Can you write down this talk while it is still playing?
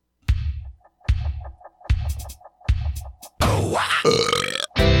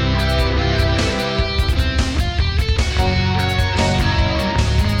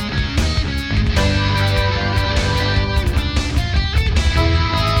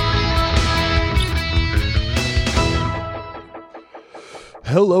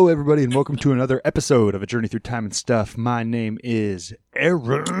Hello, everybody, and welcome to another episode of A Journey Through Time and Stuff. My name is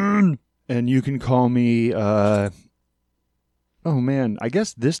Aaron, and you can call me, I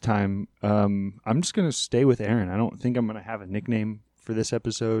guess this time, I'm just going to stay with Aaron. I don't think I'm going to have a nickname for this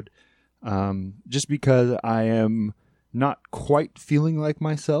episode, just because I am not quite feeling like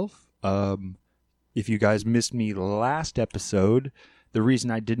myself. If you guys missed me last episode, the reason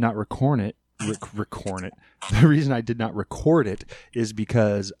I did not record it, the reason I did not record it is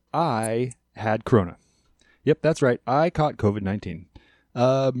because I had Rona. Yep, that's right. I caught COVID-19.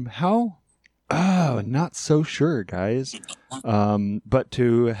 How? Oh, not so sure, guys. But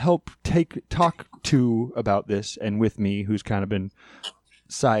to help talk to about this and with me, who's kind of been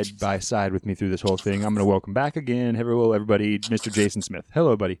side by side with me through this whole thing, I'm going to welcome back again. Hello, everybody, Mr. Jason Smith.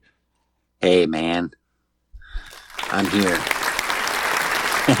 Hello, buddy. Hey, man. I'm here.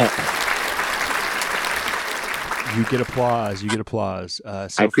 You get applause. I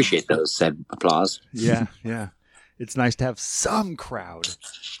appreciate those said applause. Yeah. It's nice to have some crowd,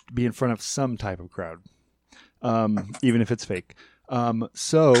 to be in front of some type of crowd, even if it's fake. Man,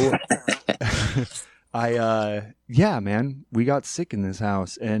 we got sick in this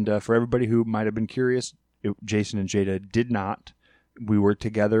house. And for everybody who might have been curious, Jason and Jada did not. We were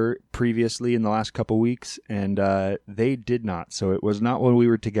together previously in the last couple weeks, and they did not. So it was not when we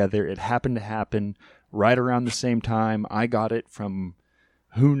were together. It happened to happen right around the same time. I got it from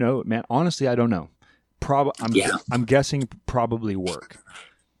who knows, man. Honestly, I don't know. I'm guessing probably work.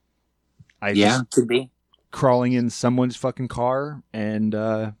 Could be crawling in someone's fucking car, and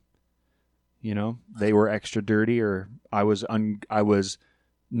they were extra dirty, or I was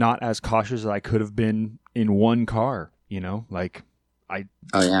not as cautious as I could have been in one car.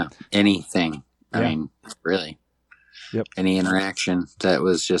 Anything. Yeah. I mean, really. Yep. Any interaction that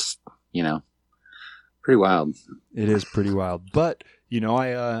was just, pretty wild. It is pretty wild. But,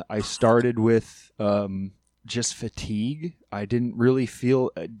 I started with just fatigue. I didn't really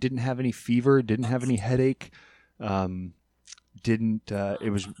didn't have any fever, didn't have any headache. It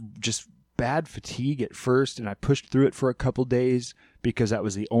was just bad fatigue at first, and I pushed through it for a couple days because that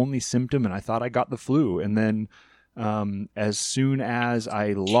was the only symptom, and I thought I got the flu. And then as soon as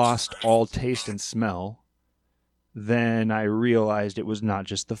I lost all taste and smell, then I realized it was not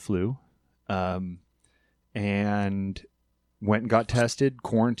just the flu. And went and got tested,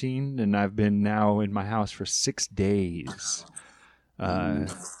 quarantined, and I've been now in my house for 6 days.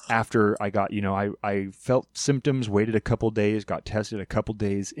 After I got, I felt symptoms, waited a couple days, got tested a couple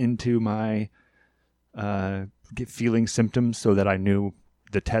days into my feeling symptoms so that I knew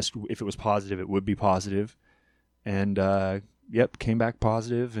the test, if it was positive, it would be positive. And, came back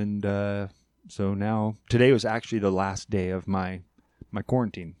positive. And so now, today was actually the last day of my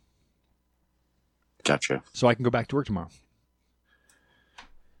quarantine. Gotcha. So I can go back to work tomorrow.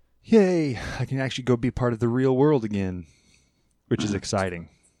 Yay! I can actually go be part of the real world again, which is exciting.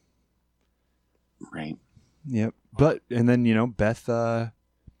 Right. Yep. And then, Beth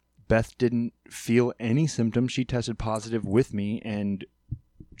didn't feel any symptoms. She tested positive with me, and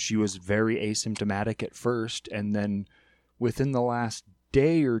she was very asymptomatic at first. And then within the last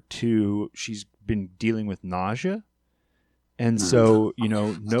day or two, she's been dealing with nausea. And so,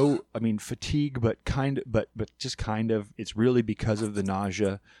 fatigue, but just kind of, it's really because of the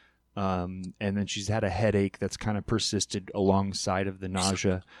nausea. And then she's had a headache that's kind of persisted alongside of the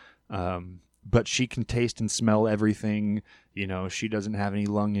nausea. But she can taste and smell everything. She doesn't have any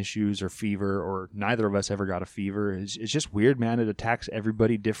lung issues or fever, or neither of us ever got a fever. It's just weird, man. It attacks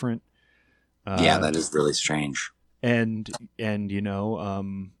everybody different. That is really strange. And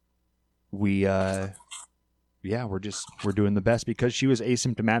we're doing the best because she was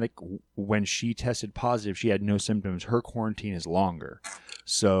asymptomatic when she tested positive. She had no symptoms. Her quarantine is longer.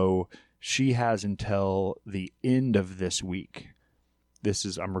 So she has until the end of this week.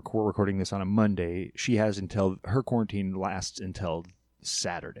 I'm recording this on a Monday. She has until her quarantine lasts until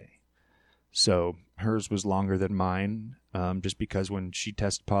Saturday. So hers was longer than mine, just because when she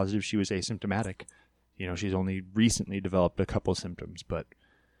tested positive, she was asymptomatic. She's only recently developed a couple of symptoms, but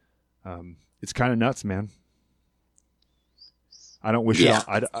it's kind of nuts, man. I don't wish it.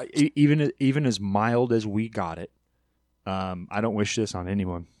 Even as mild as we got it, I don't wish this on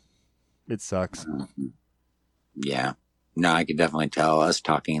anyone. It sucks. Yeah. No, I could definitely tell us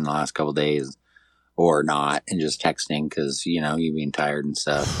talking in the last couple of days, or not, and just texting because you being tired and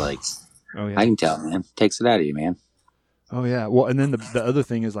stuff. Like, oh yeah, I can tell, man. Takes it out of you, man. Oh yeah. Well, and then the other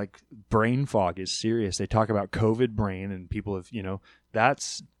thing is like brain fog is serious. They talk about COVID brain, and people have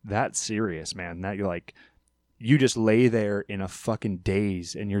that's serious, man. That you're like. You just lay there in a fucking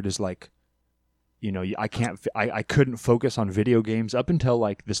daze, and you're just like, I couldn't focus on video games up until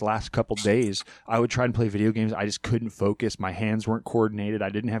like this last couple days. I would try and play video games. I just couldn't focus. My hands weren't coordinated. I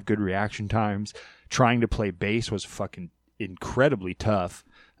didn't have good reaction times. Trying to play bass was fucking incredibly tough.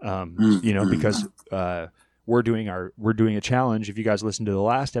 Because we're doing a challenge. If you guys listened to the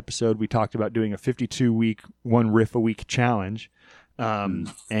last episode, we talked about doing a 52-week, one riff a week challenge.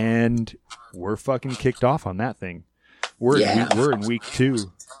 And we're fucking kicked off on that thing. We're in week 2.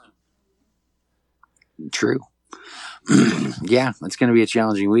 True. Yeah, it's going to be a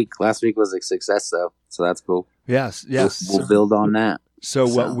challenging week. Last week was a success, though, so that's cool. Yes. We'll build on that. So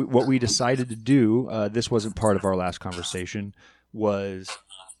what we decided to do, this wasn't part of our last conversation, was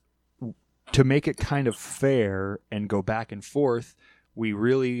to make it kind of fair and go back and forth. We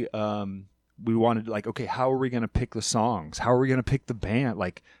really we wanted like, okay, how are we going to pick the songs? How are we going to pick the band?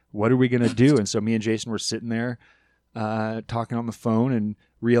 Like, what are we going to do? And so me and Jason were sitting there talking on the phone and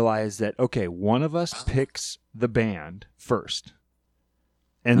realized that, okay, one of us picks the band first.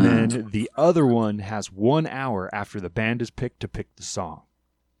 And then the other one has 1 hour after the band is picked to pick the song.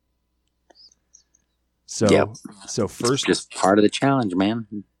 So first, it's just part of the challenge, man.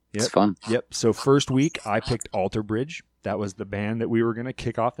 It's fun. Yep. So first week I picked Alter Bridge. That was the band that we were going to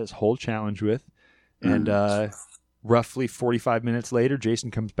kick off this whole challenge with. And roughly 45 minutes later,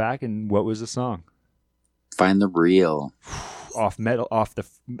 Jason comes back, and what was the song? Find the Real. What's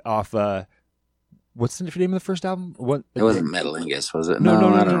the name of the first album? It wasn't Metalingus, was it?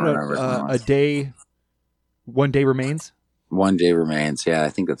 No. I don't remember. One Day Remains. One Day Remains. Yeah, I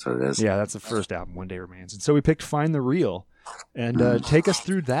think that's what it is. Yeah, that's the first album, One Day Remains. And so we picked Find the Real. And take us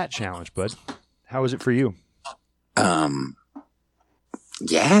through that challenge, bud. How was it for you?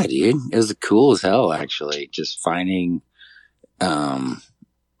 Yeah, dude. It was cool as hell, actually. Just finding, we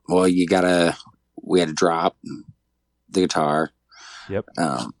had to drop the guitar. Yep.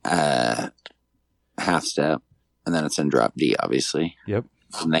 Half step, and then it's in drop D, obviously. Yep.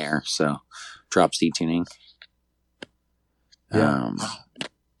 From there, so drop C tuning. Yeah.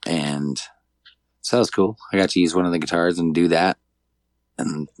 And so that was cool. I got to use one of the guitars and do that,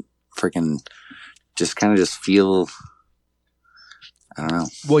 and freaking just feel. I don't know.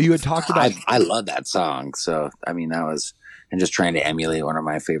 Well, you had talked about. I love that song, so I mean that was, and just trying to emulate one of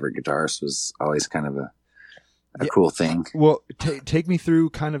my favorite guitarists was always kind of a cool thing. Well, take me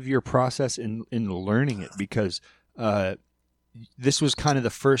through kind of your process in learning it, because this was kind of the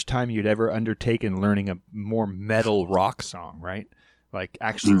first time you'd ever undertaken learning a more metal rock song, right? Like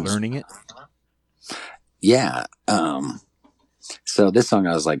actually learning it. Yeah. So this song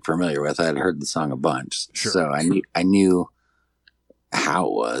I was like familiar with. I had heard the song a bunch, sure. So I knew how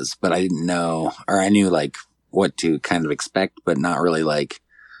it was, but I didn't know, or I knew like what to kind of expect, but not really like.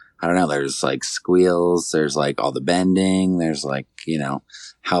 I don't know. There's like squeals. There's like all the bending. There's like,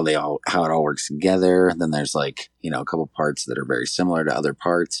 how it all works together. Then there's like, a couple parts that are very similar to other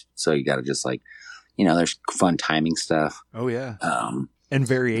parts. So you got to just like, there's fun timing stuff. Oh yeah. And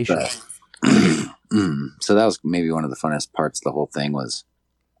variations. So that was maybe one of the funnest parts of the whole thing, was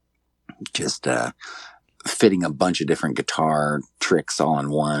just, fitting a bunch of different guitar tricks all in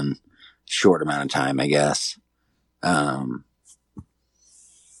one short amount of time, I guess.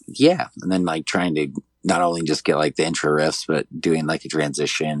 Yeah. And then like trying to not only just get like the intro riffs, but doing like a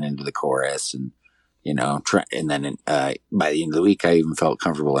transition into the chorus and, and then, by the end of the week, I even felt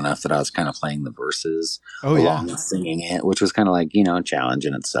comfortable enough that I was kind of playing the verses along with singing it, which was kind of like, a challenge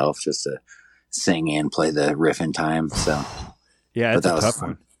in itself, just to sing and play the riff in time. So yeah, it's a tough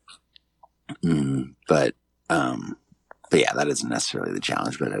one. But yeah, that isn't necessarily the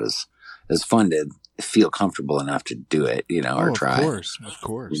challenge, but it was fun to feel comfortable enough to do it, or try. Of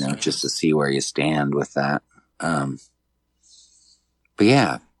course. Just to see where you stand with that. But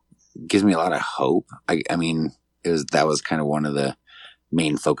yeah, it gives me a lot of hope. I mean, that was kind of one of the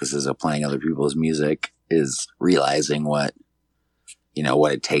main focuses of playing other people's music, is realizing what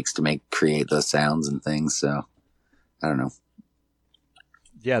it takes to create those sounds and things. So I don't know.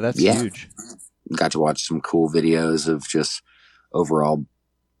 Yeah, that's huge. Got to watch some cool videos of just overall,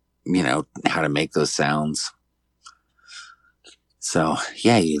 how to make those sounds. So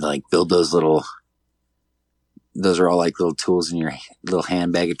yeah, you like build those are all like little tools in your little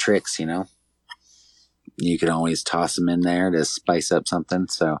handbag of tricks, you can always toss them in there to spice up something.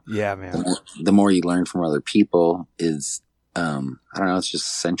 So yeah, man, the more you learn from other people is, I don't know, it's just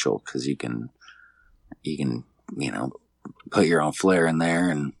essential, because you can, put your own flair in there,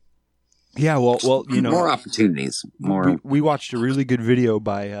 and yeah, well, more opportunities. We watched a really good video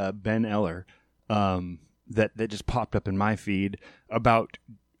by Ben Eller that just popped up in my feed about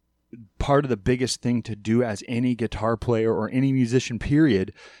part of the biggest thing to do as any guitar player or any musician,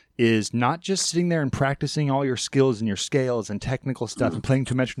 period, is not just sitting there and practicing all your skills and your scales and technical stuff and playing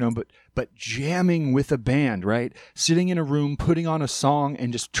to metronome, but jamming with a band, right? Sitting in a room, putting on a song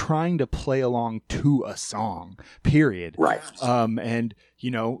and just trying to play along to a song, period. Right. And,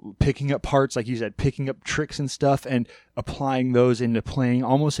 picking up parts, like you said, picking up tricks and stuff and applying those into playing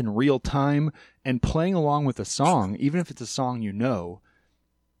almost in real time and playing along with a song, even if it's a song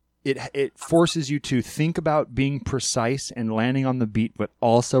it forces you to think about being precise and landing on the beat, but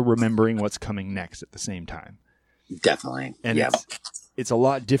also remembering what's coming next at the same time. Definitely. And it's a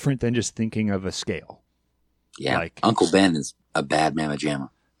lot different than just thinking of a scale. Yeah. Like, Uncle Ben is a bad mamma jamma.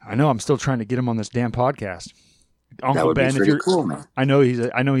 I know. I'm still trying to get him on this damn podcast. Uncle Ben, if you're cool, man. I know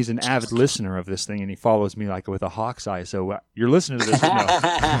he's an avid listener of this thing, and he follows me like with a hawk's eye. So you're listening to this.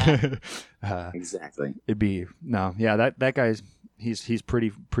 Exactly. That guy's. He's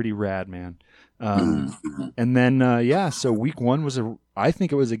pretty rad, man. And then so week one I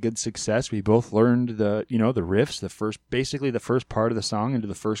think it was a good success. We both learned the riffs, the first part of the song into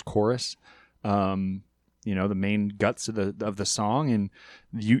the first chorus, the main guts of the song. And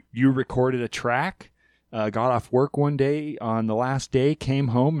you recorded a track, got off work one day on the last day, came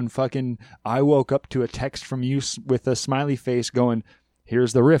home and I woke up to a text from you with a smiley face going,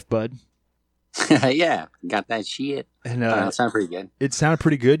 "Here's the riff, bud." Yeah, got that shit. And it sounded pretty good. It sounded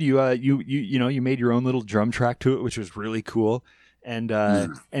pretty good. You made your own little drum track to it, which was really cool. And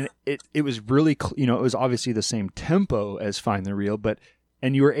and it was really it was obviously the same tempo as Find the Real,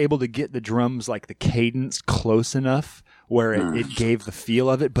 and you were able to get the drums, like the cadence, close enough where it gave the feel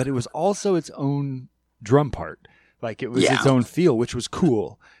of it, but it was also its own drum part. Like it was its own feel, which was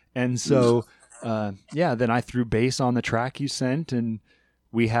cool. And so then I threw bass on the track you sent, and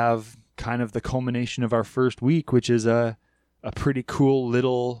we have kind of the culmination of our first week, which is a pretty cool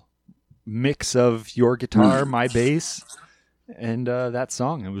little mix of your guitar, my bass, and that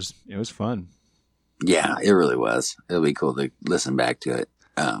song. It was fun. Yeah, it really was. It'll be cool to listen back to it.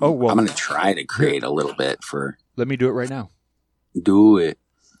 I'm going to try to create a little bit for... Let me do it right now. Do it.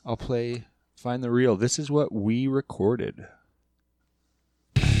 I'll play Find the Real. This is what we recorded.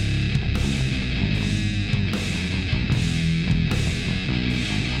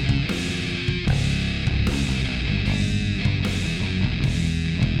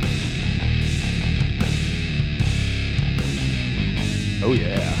 Oh,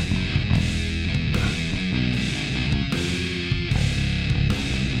 yeah.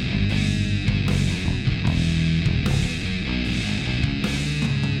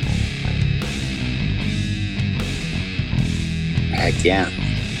 Heck yeah.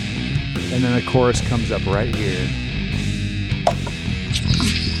 And then the chorus comes up right here.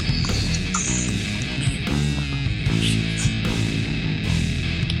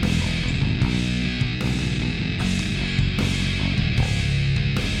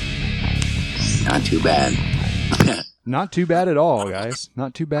 Not too bad. Not too bad at all, guys.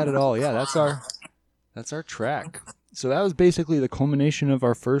 Not too bad at all. Yeah, that's our track. So that was basically the culmination of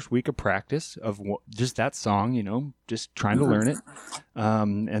our first week of practice of just that song, just trying to learn it.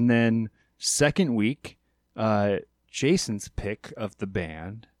 And then second week, Jason's pick of the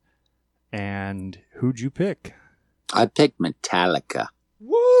band. And who'd you pick? I picked Metallica.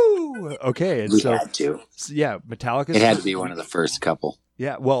 Woo! Okay. And we had to. Yeah, Metallica. It had to be one of the first couple.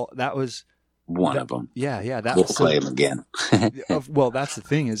 Yeah, well, that was... One of them. Yeah. We'll play them again. Well, that's the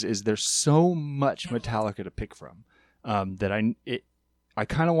thing is there's so much Metallica to pick from that I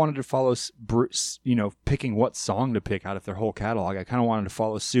kind of wanted to follow, picking what song to pick out of their whole catalog. I kind of wanted to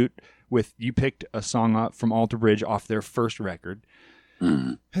follow suit with, you picked a song from Alter Bridge off their first record.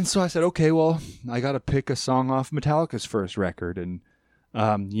 And so I said, okay, well, I got to pick a song off Metallica's first record. And,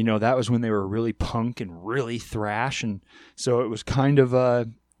 that was when they were really punk and really thrash. And so it was kind of a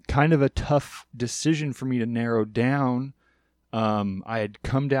tough decision for me to narrow down. I had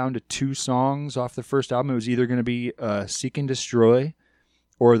come down to two songs off the first album. It was either going to be Seek and Destroy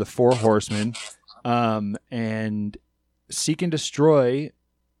or The Four Horsemen. And Seek and Destroy,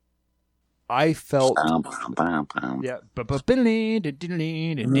 I felt... Yeah. Oh, yeah.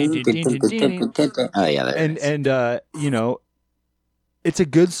 It's a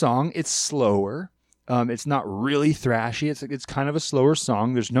good song. It's slower. It's not really thrashy. It's kind of a slower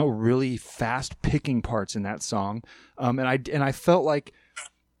song. There's no really fast picking parts in that song. And I felt like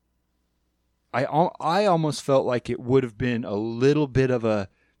I almost felt like it would have been a little bit of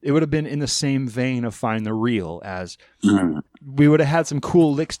it would have been in the same vein of Find the Real, as we would have had some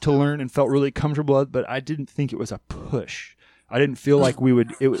cool licks to learn and felt really comfortable, but I didn't think it was a push. I didn't feel like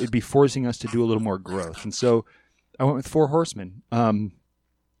it would be forcing us to do a little more growth. And so I went with Four Horsemen.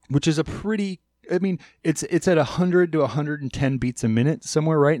 which is a pretty, I mean, it's at 100 to 110 beats a minute,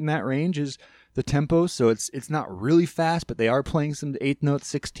 somewhere right in that range is the tempo. So it's not really fast, but they are playing some 8th note,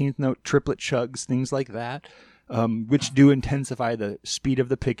 16th note, triplet chugs, things like that, which do intensify the speed of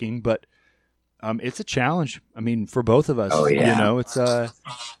the picking. But it's a challenge. I mean, for both of us, it's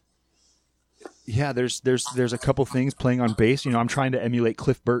there's a couple things playing on bass. I'm trying to emulate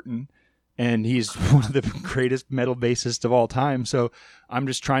Cliff Burton, and he's one of the greatest metal bassists of all time. So I'm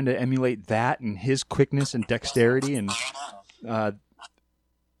just trying to emulate that and his quickness and dexterity. And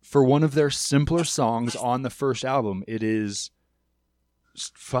for one of their simpler songs on the first album, it is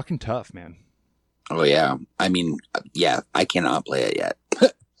fucking tough, man. Oh, yeah. I mean, yeah, I cannot play it yet.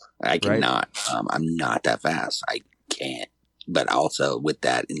 I cannot. Right. I'm not that fast. I can't. But also with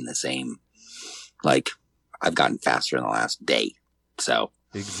that in the same, like, I've gotten faster in the last day. So.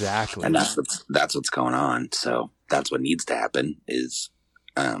 Exactly. And that's what's going on. So that's what needs to happen is,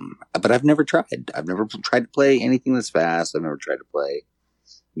 but I've never tried. I've never tried to play anything that's fast. I've never tried to play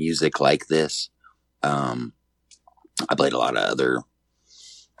music like this. I played a lot of other,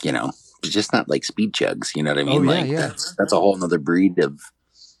 just not like speed chugs. You know what I mean? That's a whole nother breed of,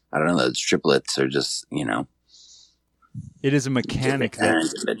 I don't know, those triplets are just, It is a mechanic.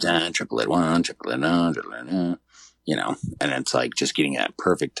 Triplet one, triplet no, triplet no. And it's like just getting that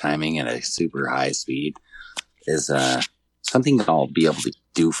perfect timing at a super high speed is something that I'll be able to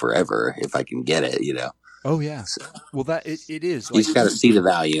do forever if I can get it, Oh yeah. So, well, that it is. You just got to see the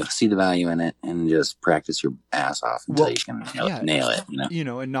value in it, and just practice your ass off until you can nail it.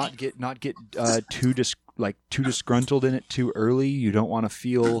 And not get too disgruntled in it too early. You don't want to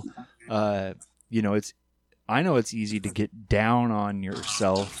feel, it's. I know it's easy to get down on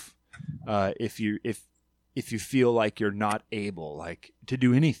yourself if you feel like you're not able, to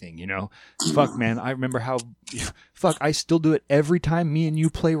do anything, Fuck, man, I remember I still do it every time me and you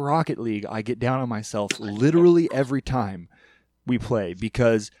play Rocket League. I get down on myself literally every time we play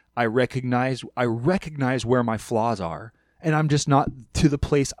because I recognize where my flaws are, and I'm just not to the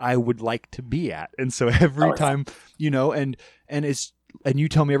place I would like to be at. And so every time, and you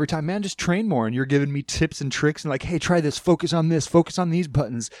tell me every time, man, just train more. And you're giving me tips and tricks and like, hey, try this, focus on this, focus on these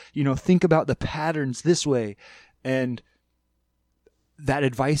buttons, think about the patterns this way. And that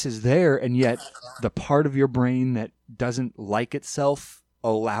advice is there. And yet the part of your brain that doesn't like itself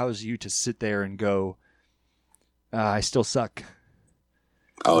allows you to sit there and go, I still suck.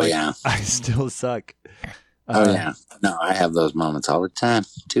 Oh, yeah. I still suck. Yeah. No, I have those moments all the time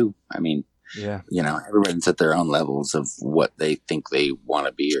too. I mean, yeah, everybody's at their own levels of what they think they want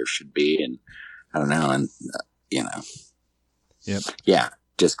to be or should be, and I don't know, and yep, yeah,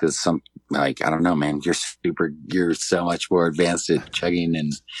 just because I don't know, man, you're so much more advanced at chugging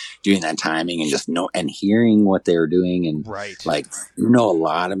and doing that timing and just and hearing what they were doing, and right, a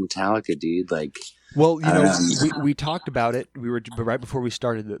lot of Metallica, dude, Well, we talked about it. We were right before we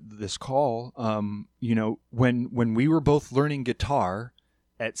started this call. When we were both learning guitar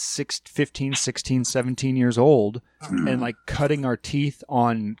at 15, 16, 17 years old, and cutting our teeth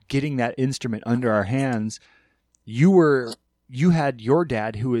on getting that instrument under our hands, you had your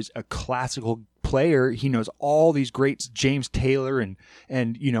dad, who is a classical player. He knows all these greats, James Taylor,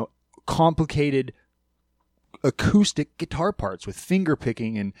 and complicated acoustic guitar parts with finger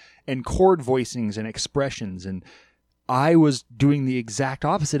picking and chord voicings and expressions. And I was doing the exact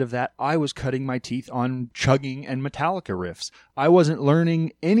opposite of that. I was cutting my teeth on chugging and Metallica riffs. I wasn't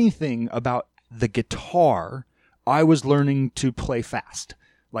learning anything about the guitar. I was learning to play fast.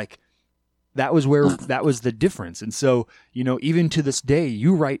 That was the difference. And so, even to this day,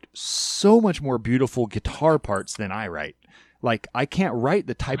 you write so much more beautiful guitar parts than I write. I can't write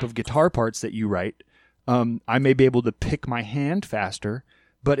the type of guitar parts that you write. I may be able to pick my hand faster,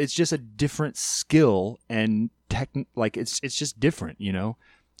 but it's just a different skill and it's just different,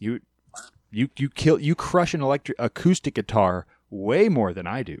 You crush an acoustic guitar way more than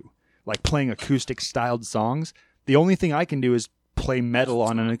I do. Playing acoustic styled songs, the only thing I can do is play metal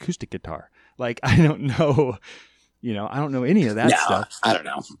on an acoustic guitar. I don't know, I don't know any of that stuff. I don't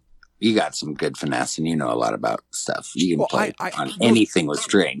know. You got some good finesse, and you know a lot about stuff. You can play on anything with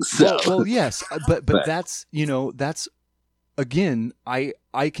strings. So. Well, yes, but that's again, I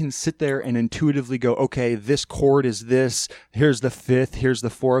can sit there and intuitively go, okay, this chord is this. Here's the fifth. Here's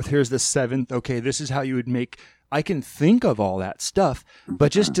the fourth. Here's the seventh. Okay, this is how you would make. I can think of all that stuff,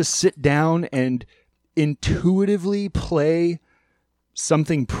 but just to sit down and intuitively play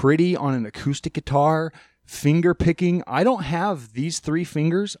something pretty on an acoustic guitar. Finger picking, I don't have these 3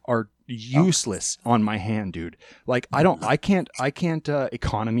 fingers are useless on my hand, dude. I can't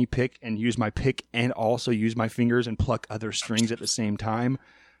economy pick and use my pick and also use my fingers and pluck other strings at the same time.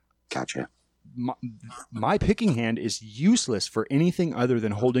 Gotcha. My picking hand is useless for anything other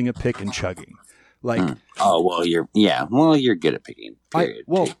than holding a pick and chugging. Like, oh well, you're good at picking. Period.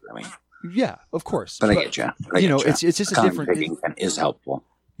 Yeah, of course. But I get you. It's just a different. Picking is helpful.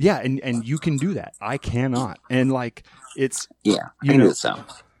 Yeah, and you can do that. I cannot. And like, it's I can do some.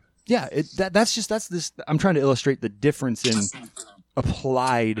 Yeah, that's this. I'm trying to illustrate the difference in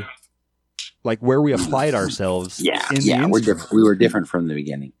applied, like where we applied ourselves. Yeah, we were different from the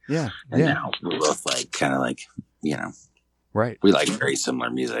beginning. Yeah, and now we're both like kind of like right. We like very similar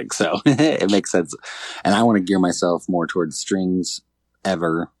music, so it makes sense. And I want to gear myself more towards strings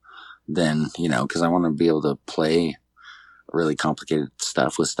than because I want to be able to play really complicated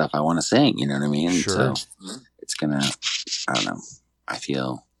stuff with stuff I want to sing. You know what I mean? Sure. So it's gonna. I don't know. I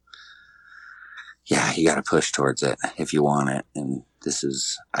feel. Yeah, you got to push towards it if you want it. And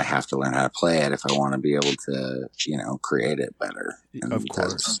I have to learn how to play it if I want to be able to, create it better. And of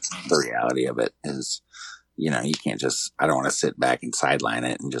course. The reality of it is, you can't I don't want to sit back and sideline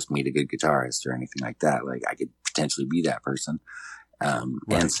it and just meet a good guitarist or anything like that. Like I could potentially be that person,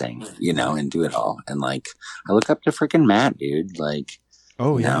 and sing, and do it all. And like, I look up to freaking Matt, dude. Like,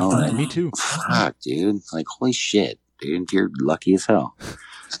 oh yeah, me too. Fuck, dude. Like, holy shit, dude. You're lucky as hell.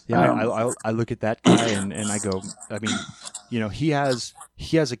 Yeah, I look at that guy and I go, I mean, he has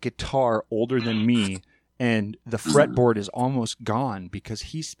a guitar older than me, and the fretboard is almost gone because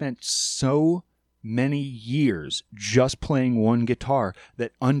he spent so many years just playing one guitar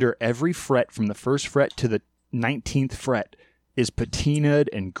that under every fret from the first fret to the 19th fret is patinaed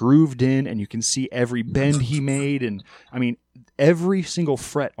and grooved in, and you can see every bend he made. And I mean, every single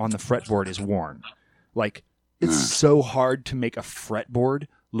fret on the fretboard is worn. Like, it's so hard to make a fretboard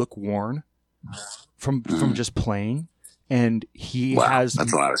look worn from just playing. And he has...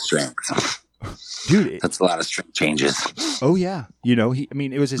 That's a lot of strength. Dude, that's a lot of string changes. Oh yeah,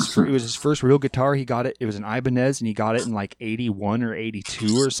 it was his first real guitar. He got it. It was an Ibanez, and he got it in like 81 or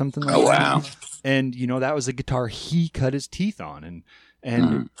 82 or something like that. Wow! And that was a guitar he cut his teeth on,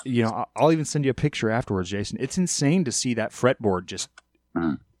 and I'll even send you a picture afterwards, Jason. It's insane to see that fretboard just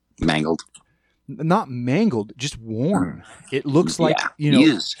mangled. Not mangled, just worn. It looks like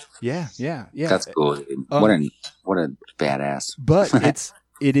used. Yeah. That's cool. What a badass. But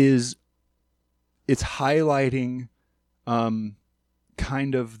it's highlighting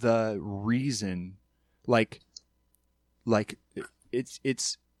kind of the reason, like it's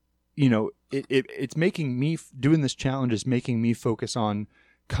making me doing this challenge is making me focus on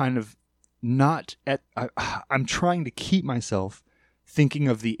kind of not at I'm trying to keep myself thinking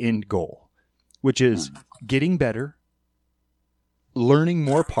of the end goal, which is getting better, learning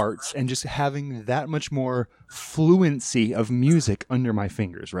more parts, and just having that much more fluency of music under my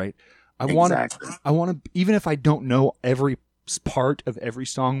fingers, right? I want to, even if I don't know every part of every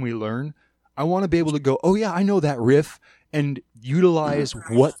song we learn, I want to be able to go, oh yeah, I know that riff, and utilize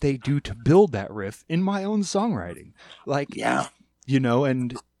what they do to build that riff in my own songwriting. Like,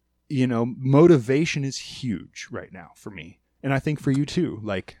 motivation is huge right now for me. And I think for you too,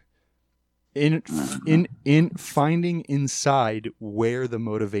 like in finding inside where the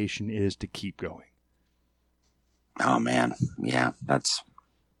motivation is to keep going. Oh man. Yeah, that's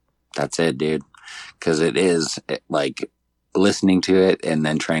it, dude. Cause it is like listening to it and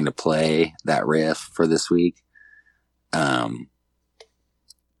then trying to play that riff for this week. Man,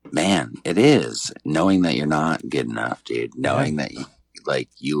 it is knowing that you're not good enough, dude. Knowing that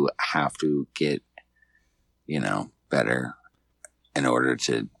you have to get, better in order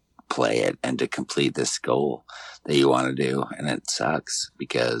to play it and to complete this goal that you want to do. And it sucks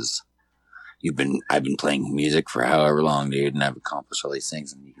because I've been playing music for however long, dude, and I've accomplished all these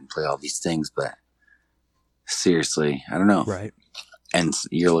things, and you can play all these things, but seriously, I don't know. Right. And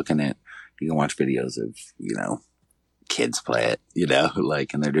you can watch videos of, kids play it,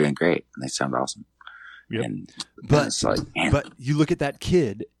 and they're doing great and they sound awesome. Yep. But you look at that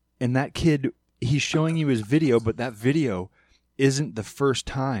kid, and that kid, he's showing you his video, but that video isn't the first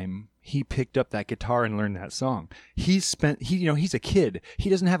time he picked up that guitar and learned that song. He's a kid. He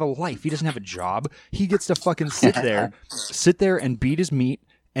doesn't have a life. He doesn't have a job. He gets to fucking sit there and beat his meat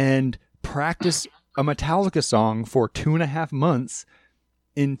and practice a Metallica song for 2.5 months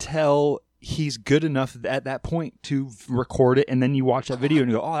until he's good enough at that point to record it. And then you watch that video and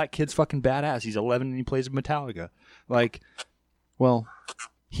you go, oh, that kid's fucking badass. He's 11 and he plays Metallica. Like, well,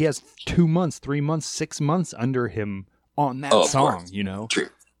 he has 2 months, 3 months, 6 months under him on that song, True.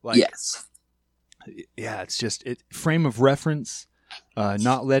 Like, yes. Yeah, it's just frame of reference,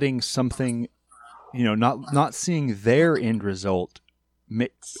 not letting something, not seeing their end result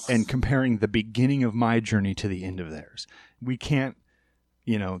and comparing the beginning of my journey to the end of theirs. We can't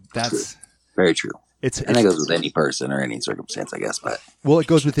That's very true. And that goes with any person or any circumstance, I guess. But it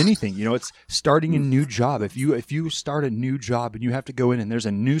goes with anything. It's starting a new job. If you start a new job and you have to go in and there's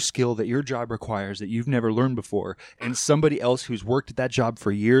a new skill that your job requires that you've never learned before, and somebody else who's worked at that job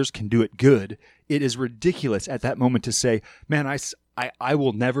for years can do it good, it is ridiculous at that moment to say, "Man, I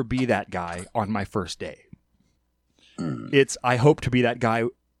will never be that guy on my first day." I hope to be that guy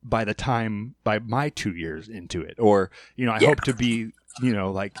by my 2 years into it, or I hope to be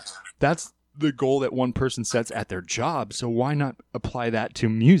that's the goal that one person sets at their job. So why not apply that to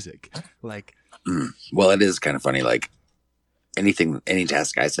music? Well, it is kind of funny. Any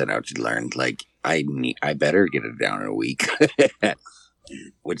task I set out to learn, I better get it down in a week,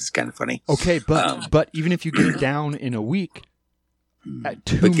 which is kind of funny. Okay. But even if you get it down in a week, but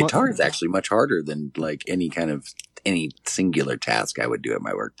guitar is actually much harder than any singular task I would do at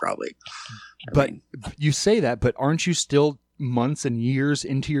my work, probably. You say that, but aren't you still months and years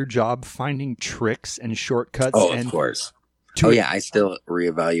into your job finding tricks and shortcuts? Oh, of course. I still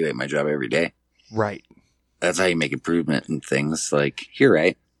reevaluate my job every day. Right. That's how you make improvement in things. You're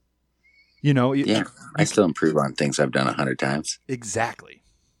right. I still improve on things I've done 100 times. Exactly.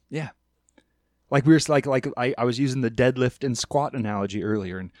 Yeah. I was using the deadlift and squat analogy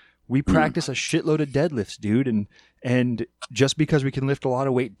earlier, and we practice a shitload of deadlifts, dude. And just because we can lift a lot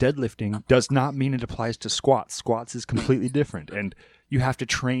of weight deadlifting does not mean it applies to squats. Squats is completely different. And you have to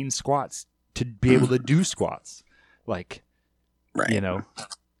train squats to be able to do squats. Right.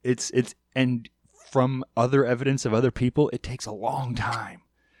 And from other evidence of other people, it takes a long time.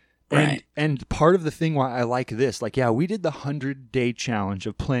 Right. And part of the thing why I like this, we did the 100-day challenge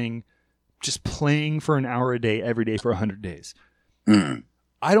of playing for an hour a day, every day for 100 days.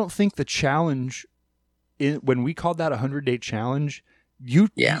 I don't think the challenge, when we called that 100-day challenge, you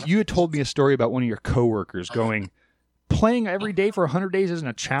had told me a story about one of your coworkers playing every day for 100 days isn't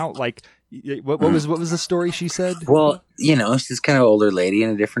a challenge. What was the story she said? Well, she's kind of older lady in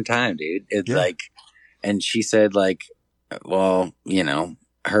a different time, dude. It's and she said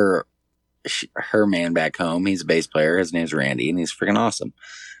her man back home, he's a bass player. His name's Randy, and he's freaking awesome.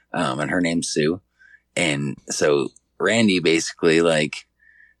 And her name's Sue. And so Randy basically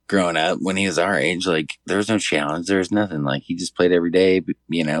growing up when he was our age, there was no challenge. There was nothing. He just played every day.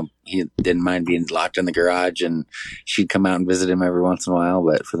 He didn't mind being locked in the garage, and she'd come out and visit him every once in a while.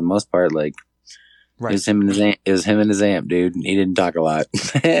 But for the most part, right. It was him and his amp, dude. He didn't talk a lot.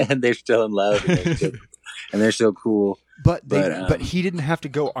 And they're still in love, and they're so cool. But he didn't have to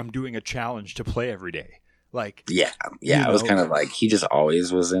go, I'm doing a challenge to play every day. It was kind of he just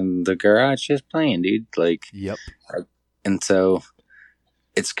always was in the garage just playing, dude. Yep. And so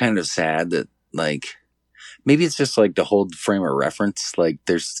it's kind of sad that maybe it's just to hold frame of reference.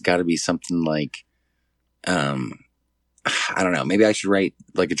 There's got to be something I don't know. Maybe I should write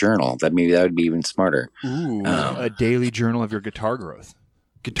a journal. That would be even smarter. Ooh, a daily journal of your guitar growth.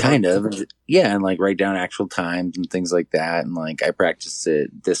 Kind of, yeah, and write down actual times and things like that, and I practiced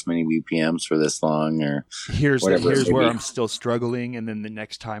it this many BPMs for this long, or here's where I'm still struggling, and then the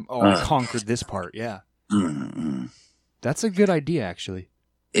next time, I conquered this part. Yeah, that's a good idea, actually.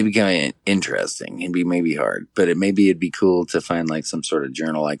 It'd be kind of interesting. It'd be maybe hard, but it'd be cool to find some sort of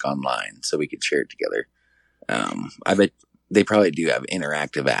journal online, so we could share it together. I bet they probably do have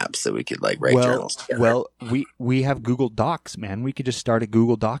interactive apps that we could write journals together. Well, we have Google Docs, man. We could just start a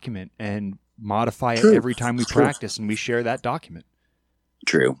Google document and modify it every time we practice, and we share that document.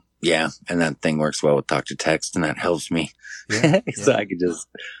 True. Yeah, and that thing works well with talk to text, and that helps me. So I could just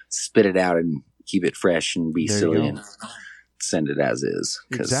spit it out and keep it fresh and be silly and send it as is,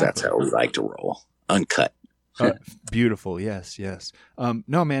 because that's how we like to roll. Uncut. Beautiful. Yes.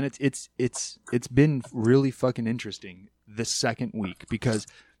 No, man, it's been really fucking interesting this second week, because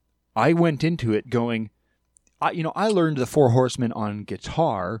I went into it going, I learned the Four Horsemen on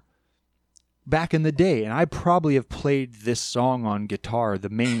guitar back in the day, and I probably have played this song on guitar, the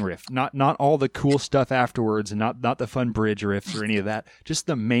main riff, not all the cool stuff afterwards, and not the fun bridge riffs or any of that, just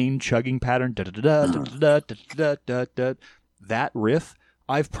the main chugging pattern. That riff,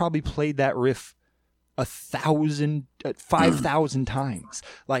 I've probably played that riff 5,000 times,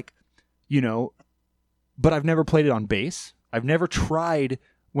 but I've never played it on bass. I've never tried.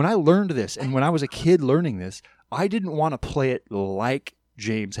 When I learned this, and when I was a kid learning this, I didn't want to play it like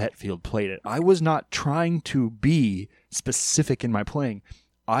James Hetfield played it. I was not trying to be specific in my playing.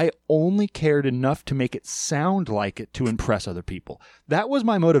 I only cared enough to make it sound like it to impress other people. That was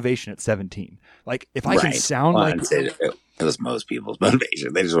my motivation at 17. If I can sound it was most people's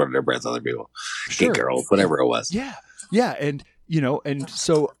motivation. They just wanted to impress other people. Get girls, whatever it was. Yeah. And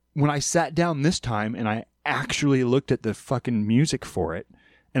so when I sat down this time and actually looked at the fucking music for it,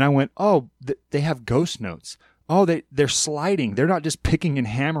 and I went, oh, they have ghost notes. Oh, they're sliding. They're not just picking and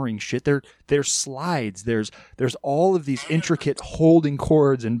hammering shit. They're slides. There's all of these intricate holding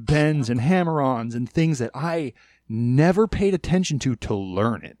chords and bends and hammer-ons and things that I never paid attention to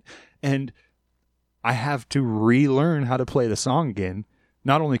learn it. And I have to relearn how to play the song again,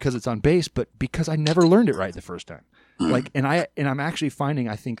 not only because it's on bass, but because I never learned it right the first time. Like, and I'm actually finding,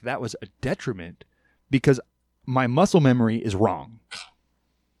 I think that was a detriment because my muscle memory is wrong.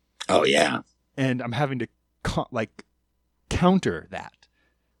 Oh yeah. And I'm having to counter that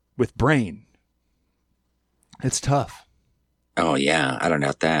with brain. It's tough. Oh yeah, I don't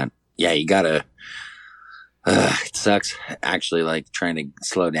know that. Yeah, you gotta. It sucks actually, like trying to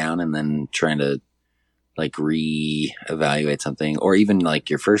slow down and then trying to like reevaluate something, or even like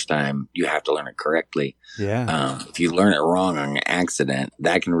your first time, you have to learn it correctly. Yeah. If you learn it wrong on accident,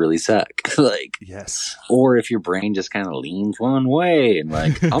 that can really suck. Like, yes. Or if your brain just kind of leans one way and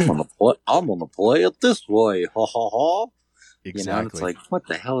like, I'm gonna play it this way, ha ha ha. Exactly. You know, it's like, what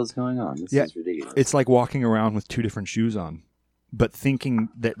the hell is going on? This is ridiculous. It's like walking around with two different shoes on, but thinking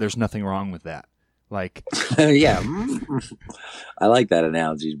that there's nothing wrong with that. Like, yeah, I like that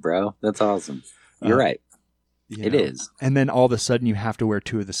analogy, bro. That's awesome. You're right. It is. And then all of a sudden you have to wear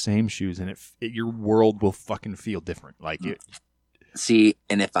two of the same shoes, and your world will fucking feel different. Like it. See,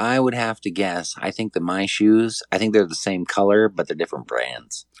 and if I would have to guess, I think that my shoes, I think they're the same color, but they're different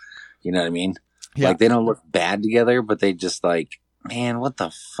brands. You know what I mean? Yeah. Like they don't look bad together, but they just like, man, what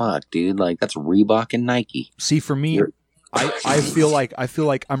the fuck, dude? Like that's Reebok and Nike. See, for me, I feel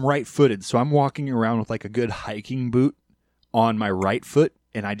like I'm right-footed, so I'm walking around with like a good hiking boot on my right foot,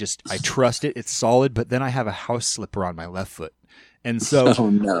 and I trust it. It's solid, but then I have a house slipper on my left foot. And so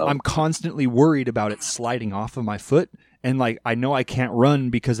I'm constantly worried about it sliding off of my foot. And like, I know I can't run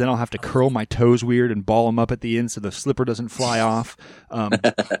because then I'll have to curl my toes weird and ball them up at the end so the slipper doesn't fly off.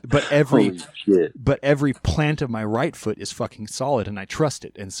 But every plant of my right foot is fucking solid and I trust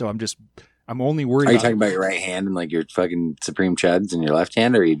it. And so I'm only worried. Are you talking about your right hand and like your fucking Supreme Chugs in your left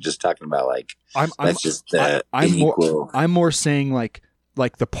hand? Or are you just talking about like, I'm more saying like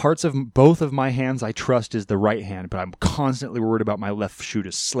the parts of both of my hands I trust is the right hand, but I'm constantly worried about my left shoe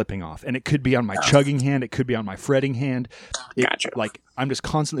just slipping off. And it could be on my chugging hand. It could be on my fretting hand. Gotcha. Like I'm just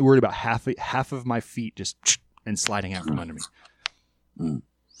constantly worried about half of my feet just and sliding out from under me. Mm.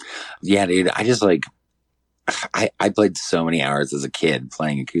 Yeah, dude. I just like, I played so many hours as a kid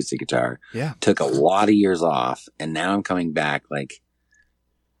playing acoustic guitar. Yeah. Took a lot of years off. And now I'm coming back like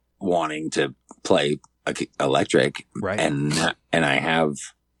wanting to play electric, right? And I have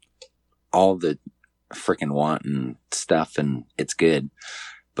all the freaking wanting stuff, and it's good,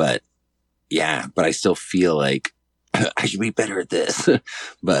 but I still feel like I should be better at this.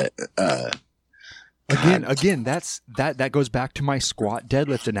 But again, that goes back to my squat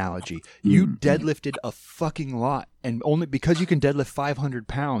deadlift analogy. You deadlifted a fucking lot, and only because you can deadlift 500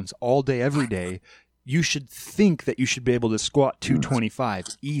 pounds all day, every day, you should think that you should be able to squat 225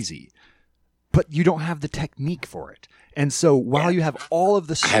 easy. But you don't have the technique for it. And so while you have all of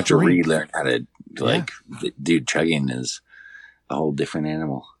the strength... I have to relearn how to, dude, chugging is a whole different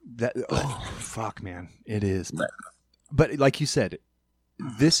animal. Fuck, man. It is. But like you said,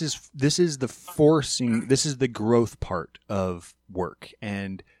 this is the growth part of work.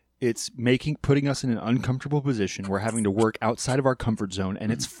 And it's putting us in an uncomfortable position. We're having to work outside of our comfort zone,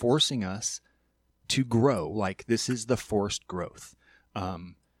 and it's forcing us to grow. Like, this is the forced growth.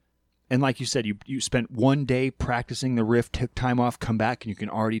 And like you said, you spent one day practicing the riff, took time off, come back, and you can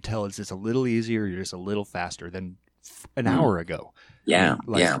already tell it's just a little easier, you're just a little faster than an hour ago. Yeah,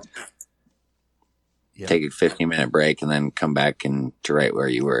 Take a 15-minute break and then come back and to right where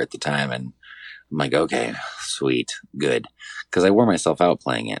you were at the time. And I'm like, okay, sweet, good. Because I wore myself out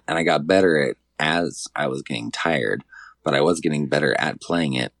playing it, and I got better at as I was getting tired, but I was getting better at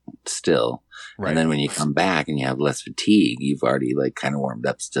playing it still. Right. And then when you come back and you have less fatigue, you've already like kind of warmed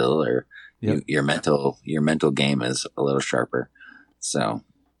up still, or your mental game is a little sharper. So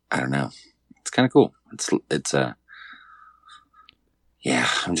I don't know. It's kind of cool. I'm just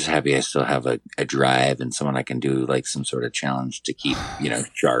happy I still have a drive and someone I can do like some sort of challenge to keep,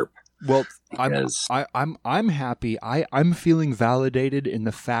 sharp. Well, I'm happy. I'm feeling validated in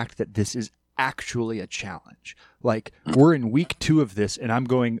the fact that this is actually a challenge. Like we're in week 2 of this, and I'm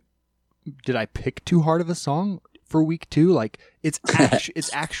going, did I pick too hard of a song for week 2? Like it's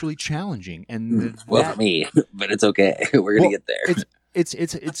actually challenging, and for me, but it's okay. We're gonna get there.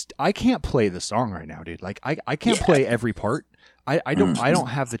 It's I can't play the song right now, dude. Like I can't play every part. I don't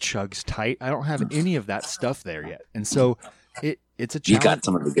have the chugs tight. I don't have any of that stuff there yet, and so it it's a You challenge. got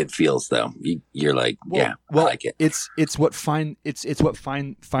some of the good feels though. You're like, I like it. It's what find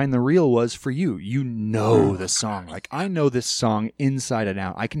the real was for you. You know the song. Like I know this song inside and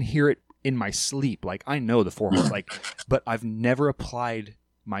out. I can hear it in my sleep. Like I know the 4 chords. Like, but I've never applied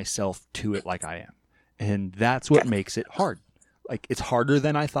myself to it like I am, and that's what makes it hard. Like it's harder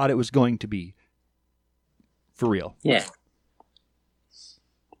than I thought it was going to be. For real. Yeah.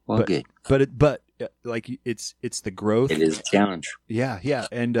 Well, good. But like it's the growth. It is a challenge. Yeah,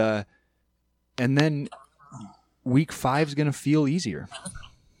 and then week 5 is gonna feel easier.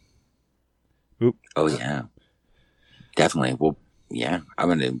 Oop. Oh yeah, definitely. Well, yeah, I'm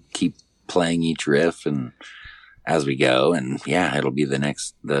gonna keep playing each riff and as we go, and yeah, it'll be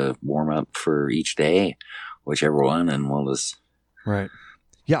the warm up for each day, whichever one, and we'll just right.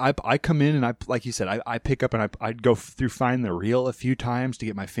 Yeah, I come in and I, like you said, I pick up and I'd go through Find the Reel a few times to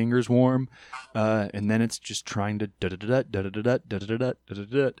get my fingers warm, and then it's just trying to and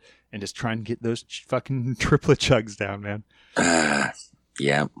just trying to get those fucking triplet chugs down, man.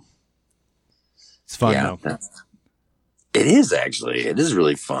 Yeah, it's fun though. It is actually. It is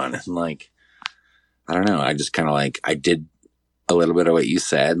really fun. And like, I don't know. I just kind of like I did a little bit of what you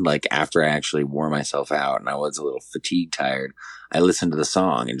said. Like after I actually wore myself out and I was a little fatigued, tired, I listened to the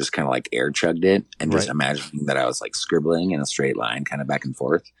song and just kind of like air chugged it and just imagining that I was like scribbling in a straight line kind of back and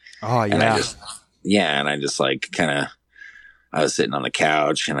forth. Oh yeah. And I just like kind of, I was sitting on the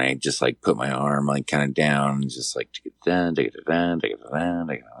couch and I just like put my arm like kind of down and just like take it down, take it down, take it down,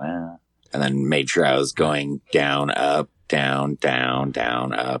 take it down. And then made sure I was going down, up, down, down,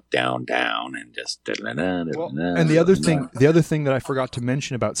 down, up, down, down, and just. And the other thing that I forgot to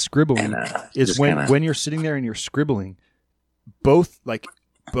mention about scribbling is when you're sitting there and you're scribbling, both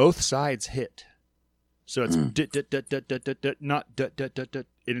sides hit. So it's not and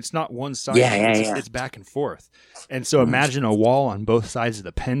it's not one side. It's back and forth. And so imagine a wall on both sides of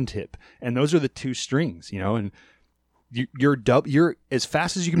the pen tip, and those are the 2 strings, and you're as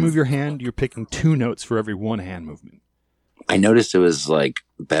fast as you can move your hand. You're picking 2 notes for every 1 hand movement. I noticed it was like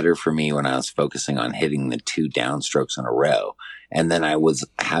better for me when I was focusing on hitting the 2 downstrokes in a row, and then I was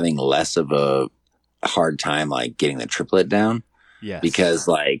having less of a hard time like getting the triplet down. Yes. Because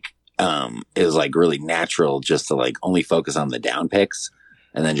like it was like really natural just to like only focus on the down picks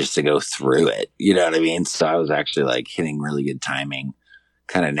and then just to go through it. You know what I mean? So I was actually like hitting really good timing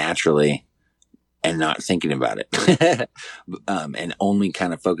kind of naturally and not thinking about it. And only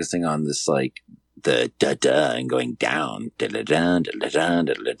kind of focusing on this like the da-da and going down, da-da-da, da-da-da,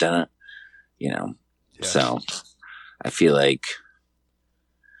 da-da-da, So I feel like,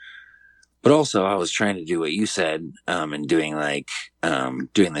 but also I was trying to do what you said, and doing like,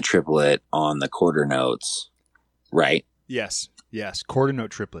 doing the triplet on the quarter notes, right? Yes. Quarter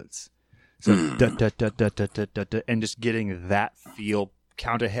note triplets. So da, da, da, da, da, da, da, da, and just getting that feel,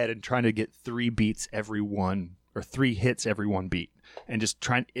 count ahead and trying to get 3 beats every one, or 3 hits every 1 beat, and just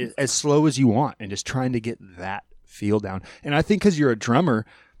trying as slow as you want, and just trying to get that feel down. And I think because you're a drummer,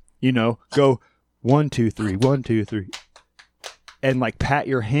 go 1, 2, 3, 1, 2, 3, and like pat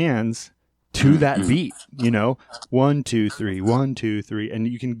your hands to that beat, 1, 2, 3, 1, 2, 3, and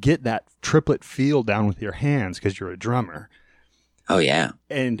you can get that triplet feel down with your hands because you're a drummer. Oh yeah.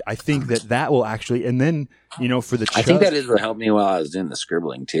 And I think that will actually, and then, for the I think that is what helped me while I was doing the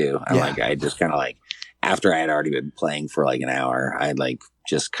scribbling too. I just kind of like, after I had already been playing for like an hour, I'd like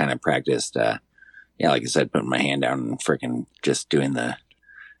just kind of practiced, like I said, putting my hand down and freaking just doing the,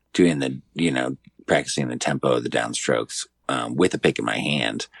 practicing the tempo of the downstrokes, with a pick in my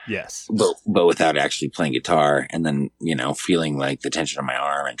hand. Yes. But without actually playing guitar, and then, feeling like the tension of my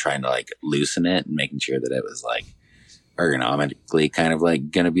arm and trying to like loosen it and making sure that it was like ergonomically kind of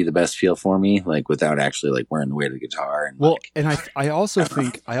like going to be the best feel for me, like without actually like wearing the weight of the guitar. And I also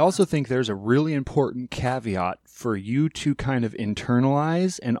think there's a really important caveat for you to kind of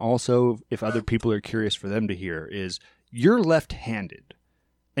internalize, and also if other people are curious for them to hear, is you're left-handed,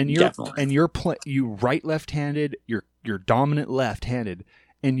 and you right left-handed, you're dominant left-handed,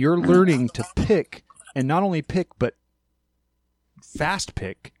 and you're learning to pick, and not only pick but fast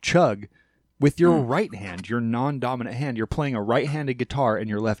pick, chug with your right hand, your non-dominant hand. You're playing a right-handed guitar and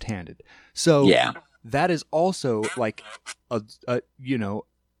you're left-handed. So that is also like you're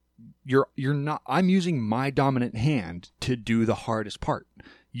not, I'm using my dominant hand to do the hardest part.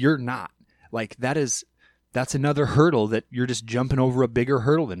 You're not. Like that's another hurdle that you're just jumping over, a bigger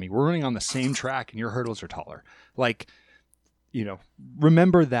hurdle than me. We're running on the same track and your hurdles are taller. Like,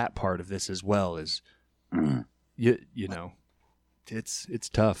 remember that part of this as well, is it's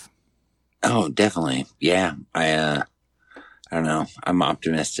tough. Oh, definitely. Yeah. I don't know. I'm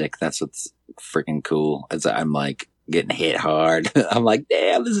optimistic. That's what's freaking cool. I'm like, getting hit hard. I'm like,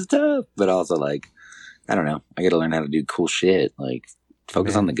 damn, this is tough. But also like, I don't know. I got to learn how to do cool shit. Like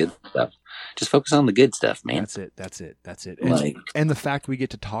focus on the good stuff. Just focus on the good stuff, man. That's it. And the fact we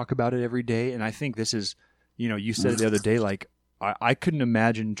get to talk about it every day. And I think this is, you said it the other day, like I couldn't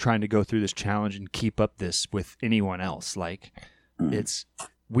imagine trying to go through this challenge and keep up this with anyone else. Like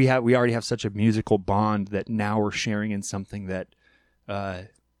we already have such a musical bond that now we're sharing in something that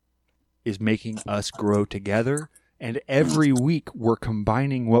is making us grow together. And every week we're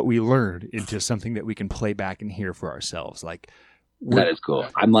combining what we learned into something that we can play back and hear for ourselves. Like that is cool.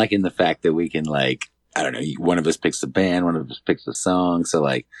 I'm liking the fact that we can like, I don't know, one of us picks a band, one of us picks a song. So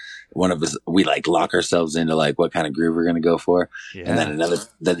like one of us, we like lock ourselves into like what kind of groove we're going to go for. Yeah. And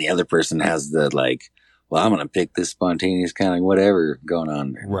then the other person has the like, well, I'm going to pick this spontaneous kind of whatever going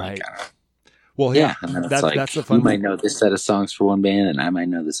on. Right. Like, well, yeah. And then that's the fun. You might know this set of songs for one band and I might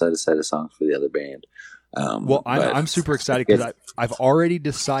know this other set of songs for the other band. I'm super excited because I've already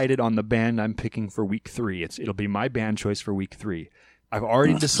decided on the band I'm picking for week 3. It'll be my band choice for week 3. I've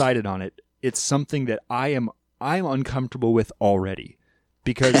already decided on it. It's something that I'm uncomfortable with already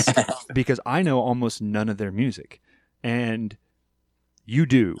because I know almost none of their music, and you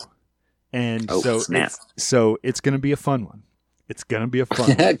do, and so it's going to be a fun one. It's going to be a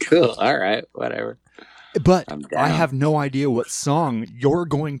fun one. Cool. All right. Whatever. But I have no idea what song you're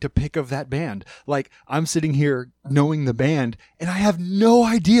going to pick of that band. Like, I'm sitting here knowing the band, and I have no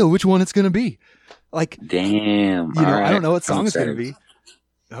idea which one it's going to be. Like, damn. I don't know what song it's going to be.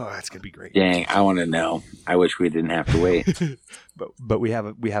 Oh, that's going to be great. Dang, I want to know. I wish we didn't have to wait. but we have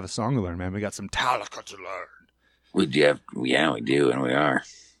a song to learn, man. We got some Metallica to learn. We do, and we are.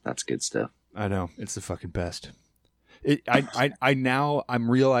 That's good stuff. I know. It's the fucking best. I'm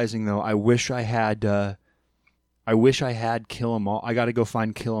realizing though, I wish I had Kill 'Em All. I got to go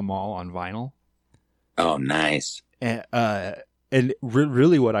find Kill 'Em All on vinyl. Oh, nice. And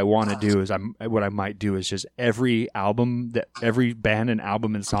really what I want to do is what I might do is just every band and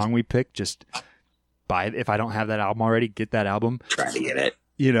album and song we pick, just buy it. If I don't have that album already, get that album. Try to get it.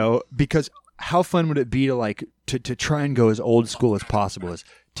 Because how fun would it be to try and go as old school as possible, as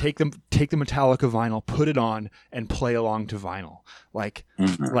take the Metallica vinyl, put it on, and play along to vinyl, like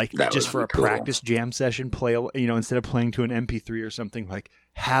just for a practice jam session. Play, instead of playing to an MP3 or something, like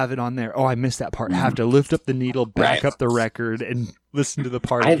have it on there. Oh, I missed that part. Have to lift up the needle, back up the record, and listen to the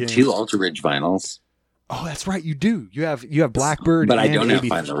part. I have 2 Alter Bridge vinyls. Oh, that's right, you do. You have Blackbird, but and I don't have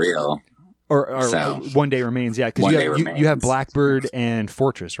Find the Real. Or One Day Remains, yeah, because you have Blackbird and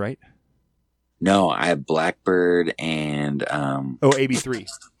Fortress, right? No, I have Blackbird and AB3.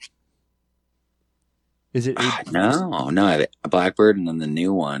 Is it? No, I have Blackbird and then the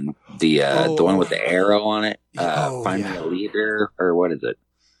new one, the one with the arrow on it. Find Me a Leader, or what is it?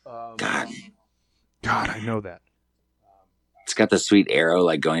 God, I know that. It's got the sweet arrow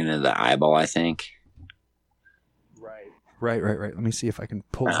like going into the eyeball, I think. Right. Let me see if I can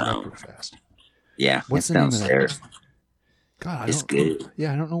pull it up real fast. Yeah, what's the downstairs. Name of that? God, it's good.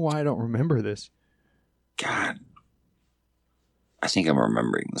 Yeah, I don't know why I don't remember this. God, I think I'm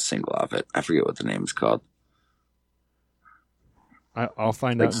remembering the single of it. I forget what the name's called. I'll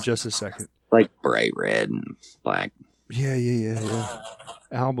find out in just a second. Like bright red and black. Yeah.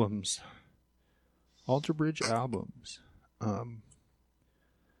 Albums. Alter Bridge albums. Oh,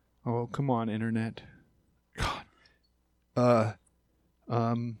 come on, internet. God.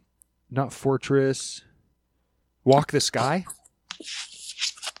 Not Fortress. Walk the Sky?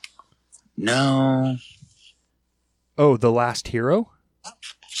 No. Oh, The Last Hero?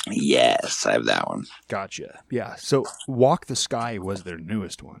 Yes, I have that one. Gotcha. Yeah. So Walk the Sky was their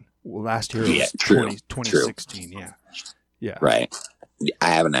newest one. Last Hero was 2016. True. Yeah. Right. I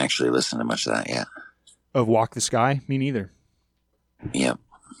haven't actually listened to much of that yet. Of Walk the Sky? Me neither. Yep.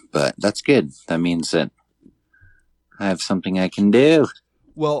 But that's good. That means that I have something I can do.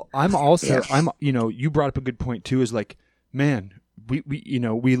 Well, you brought up a good point too, is like, man,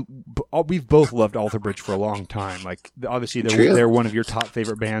 we've both loved Alter Bridge for a long time. Like, obviously they're one of your top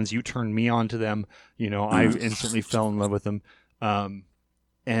favorite bands. You turned me on to them. I instantly fell in love with them.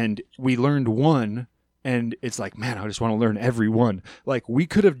 And we learned one, and it's like, man, I just want to learn every one. Like, we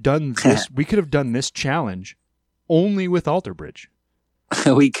could have done this. We could have done this challenge only with Alter Bridge.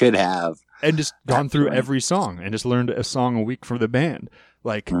 We could have. And just gone through every song and just learned a song a week from the band.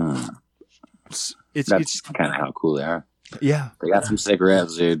 Like, that's kind of how cool they are. Yeah. They got some sick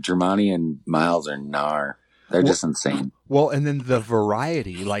riffs, dude. Germani and Miles are gnar. They're just insane. Well, and then the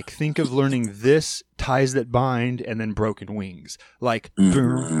variety. Like, think of learning this, Ties That Bind, and then Broken Wings. Like, it's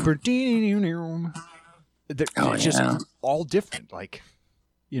just all different. Like,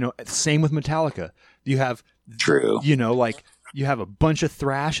 Same with Metallica. You have true. Like you have a bunch of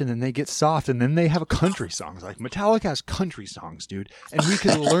thrash and then they get soft and then they have a country songs. Like Metallica has country songs, dude, and we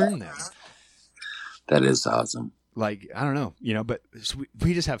can learn them. That is awesome. Like, I don't know, but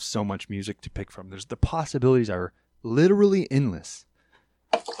we just have so much music to pick from. The possibilities are literally endless.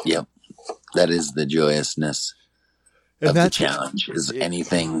 Yep. That is the joyousness of the challenge. Is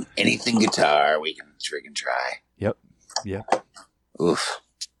anything guitar we can freaking try. Yep. Oof.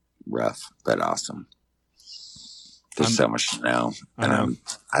 Rough, but awesome. There's so much to know. And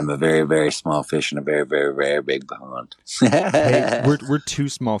I'm a very, very small fish in a very, very, very big pond. Hey, we're two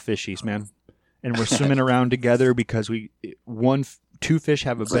small fishies, man. And we're swimming around together because two fish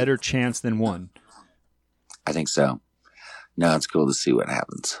have a better chance than one. I think so. No, it's cool to see what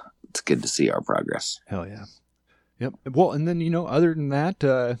happens. It's good to see our progress. Hell yeah. Yep. Well, and then, other than that,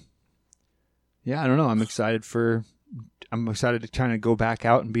 I don't know. I'm excited to kind of go back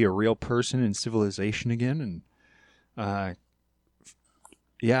out and be a real person in civilization again. And, I'm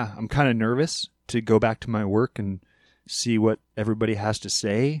kind of nervous to go back to my work and see what everybody has to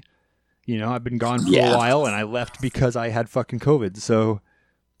say. I've been gone for a while and I left because I had fucking COVID. So,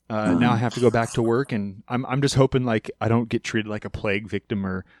 now I have to go back to work and I'm just hoping like I don't get treated like a plague victim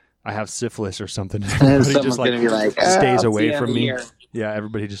or I have syphilis or something. Everybody just stays away from me. Yeah.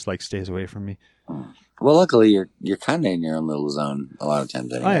 Everybody just stays away from me. Well, luckily you're kind of in your own little zone a lot of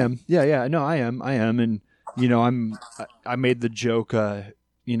times. Anyway. I am. Yeah. No, I am. And, I made the joke,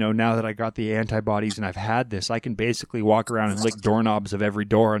 now that I got the antibodies and I've had this, I can basically walk around and lick doorknobs of every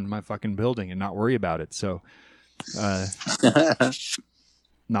door in my fucking building and not worry about it. So,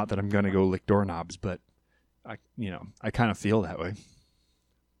 not that I'm going to go lick doorknobs, but I kind of feel that way.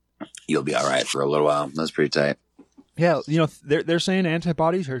 You'll be all right for a little while. That's pretty tight. Yeah. They're saying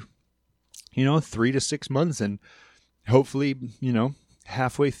antibodies are, 3 to 6 months and hopefully,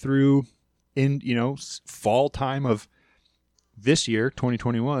 halfway through in, fall time of this year,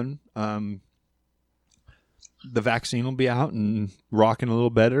 2021, the vaccine will be out and rocking a little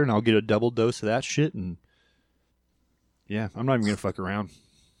better, and I'll get a double dose of that shit. And yeah, I'm not even gonna fuck around.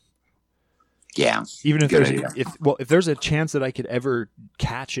 Yeah, even if there's a chance that I could ever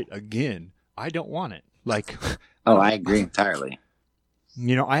catch it again, I don't want it. Like, I agree entirely.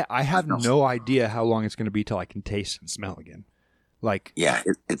 I have no idea how long it's going to be till I can taste and smell again. Like, yeah,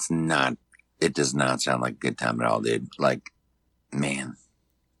 it's not. It does not sound like a good time at all, dude. Like, man,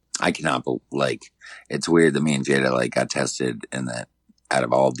 I cannot it's weird that me and Jada got tested and that out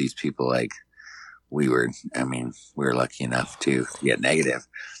of all of these people, we were lucky enough to get negative.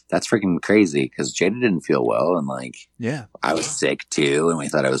 That's freaking crazy because Jada didn't feel well and I was sick too and we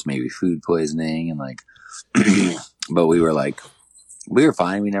thought it was maybe food poisoning and but we were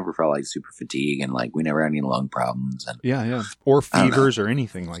fine. We never felt super fatigue and we never had any lung problems and yeah or fevers or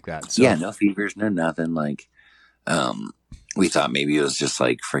anything like that. So. Yeah, no fevers, no nothing. We thought maybe it was just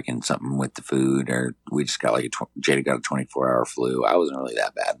freaking something with the food, or we just got Jada got a 24-hour flu. I wasn't really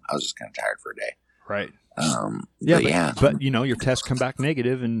that bad. I was just kind of tired for a day. Right. But your tests come back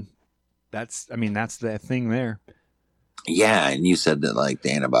negative, and that's the thing there. Yeah, and you said that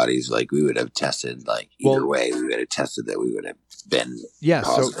the antibodies, we would have tested either way. We would have tested that we would have been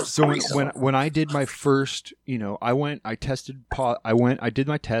positive. So when I did my first, I did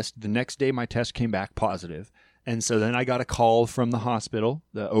my test. The next day, my test came back positive. And so then I got a call from the hospital,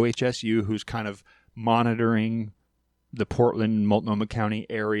 the OHSU, who's kind of monitoring the Portland, Multnomah County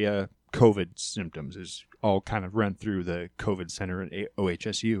area COVID symptoms, is all kind of run through the COVID center at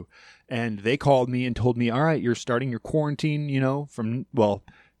OHSU. And they called me and told me, all right, you're starting your quarantine,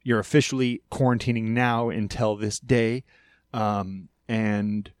 you're officially quarantining now until this day. Don't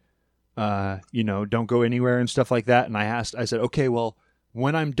go anywhere and stuff like that. And I said, okay, well,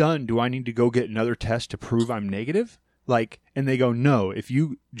 when I'm done, do I need to go get another test to prove I'm negative? And they go, no, if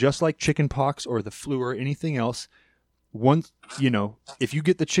you, just like chicken pox or the flu or anything else, if you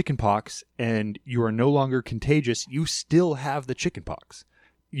get the chicken pox and you are no longer contagious, you still have the chicken pox.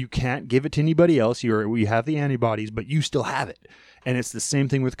 You can't give it to anybody else. You have the antibodies, but you still have it. And it's the same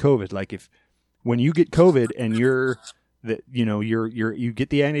thing with COVID. When you get COVID and you get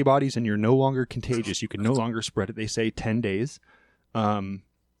the antibodies and you're no longer contagious, you can no longer spread it. They say 10 days.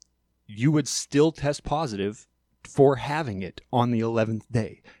 You would still test positive for having it on the 11th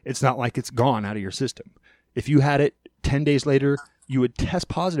day. It's not like it's gone out of your system. If you had it 10 days later, you would test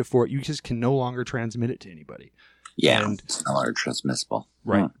positive for it. You just can no longer transmit it to anybody. Yeah, it's no longer transmissible.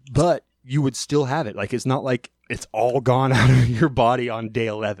 Right. But you would still have it. It's not like it's all gone out of your body on day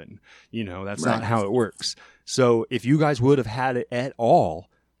 11. That's not how it works. So if you guys would have had it at all,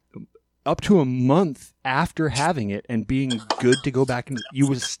 up to a month after having it and being good to go back, and you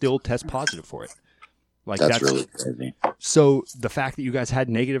would still test positive for it. Like that's really crazy. So the fact that you guys had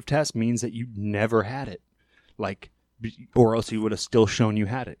negative tests means that you never had it, like, or else he would have still shown you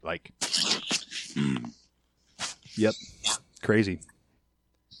had it. Like, yep, craziness,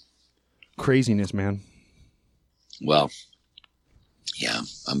 man. Well, yeah,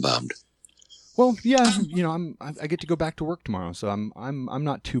 I'm bummed. Well, yeah, you know, I get to go back to work tomorrow, so I'm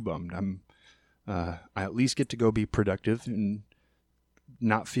not too bummed. I at least get to go be productive and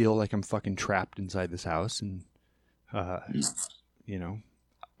not feel like I'm fucking trapped inside this house. And you know,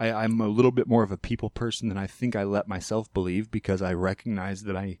 I'm a little bit more of a people person than I think I let myself believe, because I recognize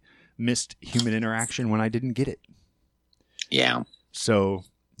that I missed human interaction when I didn't get it. Yeah. So,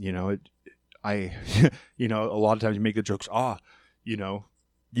 you know, you know, a lot of times you make the jokes, you know,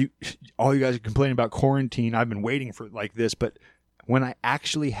 all you guys are complaining about quarantine. I've been waiting for like this, but when I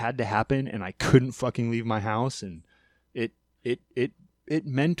actually had to happen and I couldn't fucking leave my house, and it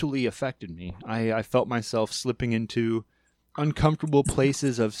mentally affected me. I felt myself slipping into uncomfortable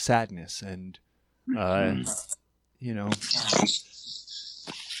places of sadness, and you know,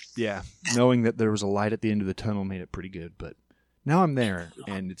 yeah, knowing that there was a light at the end of the tunnel made it pretty good. But now I'm there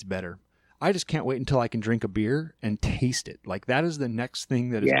and it's better. I just can't wait until I can drink a beer and taste it. Like, that is the next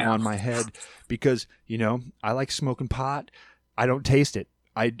thing that is on my head, because, you know, I like smoking pot. I don't taste it.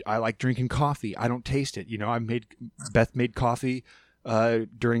 I like drinking coffee. I don't taste it. You know, Beth made coffee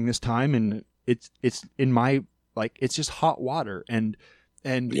during this time, and it's in my, like, it's just hot water. And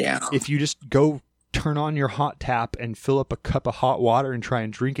if you just go turn on your hot tap and fill up a cup of hot water and try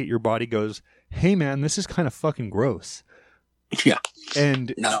and drink it, your body goes, hey man, this is kind of fucking gross. Yeah.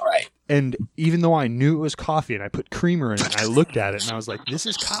 And not right. And even though I knew it was coffee and I put creamer in it, and I looked at it and I was like, this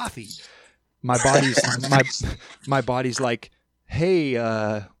is coffee. My body's like, hey,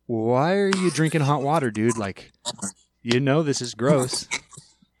 why are you drinking hot water, dude? Like, you know, this is gross.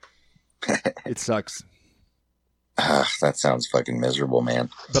 It sucks. That sounds fucking miserable, man.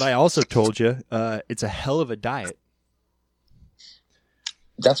 But I also told you, it's a hell of a diet.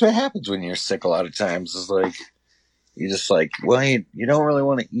 That's what happens when you're sick a lot of times. Is like, you just like, well, you don't really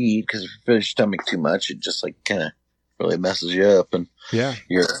want to eat, because if you fill your stomach too much, it just like kind of really messes you up, and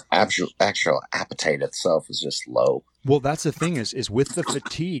your actual appetite itself is just low. Well, that's the thing is with the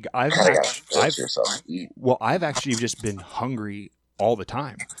fatigue, I've actually just been hungry all the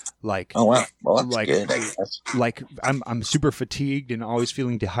time. Like, oh wow, well that's good. I guess. Like I'm super fatigued and always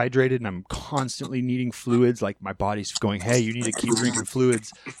feeling dehydrated, and I'm constantly needing fluids. Like, my body's going, hey, you need to keep drinking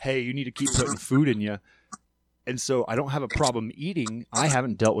fluids. Hey, you need to keep putting food in you. And so I don't have a problem eating. I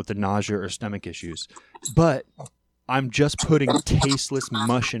haven't dealt with the nausea or stomach issues, but I'm just putting tasteless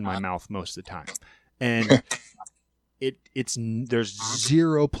mush in my mouth most of the time. And there's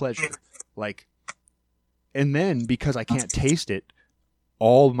zero pleasure. Like, and then because I can't taste it,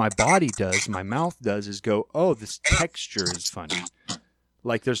 all my body does, my mouth does, is go, oh, this texture is funny.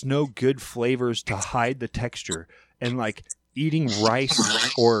 Like, there's no good flavors to hide the texture. And like, eating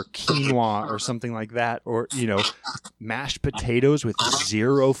rice or quinoa or something like that, or, you know, mashed potatoes with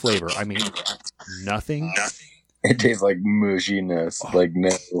zero flavor. I mean, nothing. It tastes like mushiness. Like, no.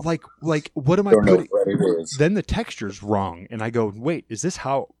 Like what am I putting? What it is. Then the texture's wrong, and I go, wait, is this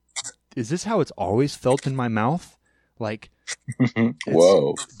how it's always felt in my mouth? Like,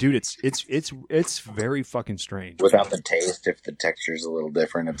 whoa, dude, it's very fucking strange. Without the taste, if the texture's a little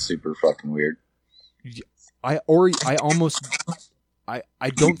different, it's super fucking weird. I don't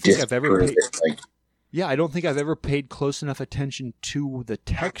think I've ever paid. I don't think I've ever paid close enough attention to the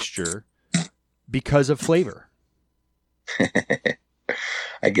texture because of flavor.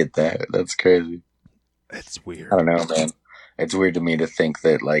 I get that. That's crazy. It's weird. I don't know, man. It's weird to me to think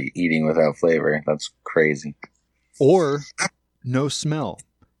that, like, eating without flavor, that's crazy. Or no smell.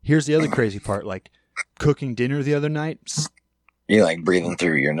 Here's the other crazy part. Like, cooking dinner the other night. You like breathing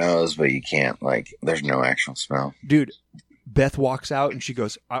through your nose, but you can't, like, there's no actual smell. Dude, Beth walks out and she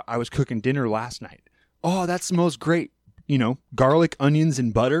goes, I was cooking dinner last night. Oh, that smells great. You know, garlic, onions,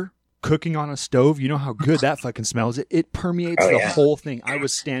 and butter cooking on a stove. You know how good that fucking smells. It permeates the whole thing. I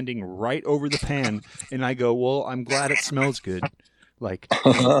was standing right over the pan and I go, well, I'm glad it smells good. Like,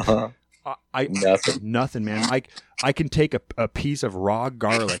 nothing, man. I can take a piece of raw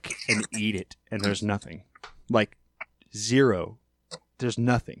garlic and eat it, and there's nothing. Like, zero. There's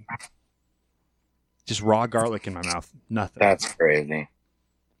nothing. Just raw garlic in my mouth. Nothing. That's crazy.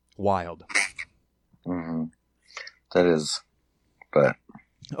 Wild. Mm-hmm. That is, but.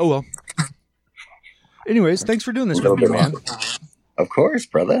 Oh, well. Anyways, thanks for doing this with me, man. Of course,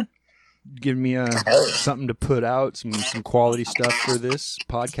 brother. giving me something to put out, some quality stuff for this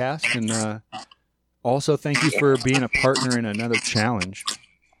podcast. And also, thank you for being a partner in another challenge.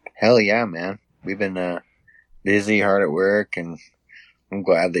 Hell yeah, man. We've been busy, hard at work, and I'm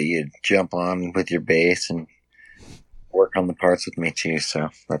glad that you jump on with your bass and work on the parts with me too. So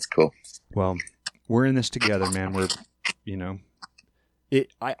that's cool. Well, we're in this together, man. We're,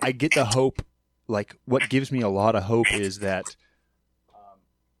 I get the hope. Like, what gives me a lot of hope is that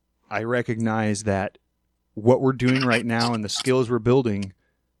I recognize that what we're doing right now and the skills we're building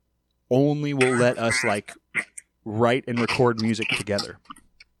only will let us like write and record music together.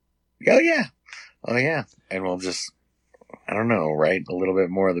 Oh yeah. And we'll just, I don't know, write a little bit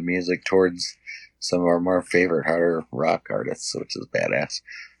more of the music towards some of our more favorite harder rock artists, which is badass.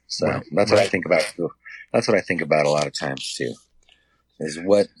 So that's what I think about too. That's what I think about a lot of times too, is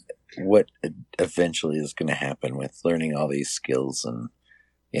what eventually is going to happen with learning all these skills. And,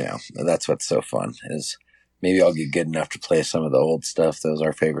 that's what's so fun is maybe I'll get good enough to play some of the old stuff. That was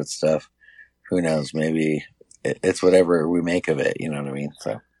our favorite stuff. Who knows? Maybe it's whatever we make of it. You know what I mean?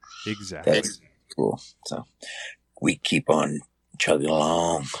 So exactly. That's cool. So we keep on chugging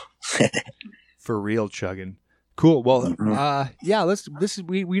along. For real chugging. Cool. Well,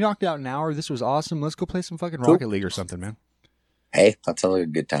 we knocked out an hour. This was awesome. Let's go play some fucking Rocket League or something, man. Hey, that sounds like a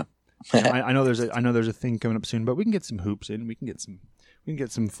good time. I know there's a thing coming up soon, but we can get some hoops in. We can get some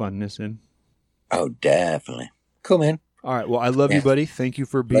funness in. Oh, definitely. Cool, man. All right. Well, I love you, buddy. Thank you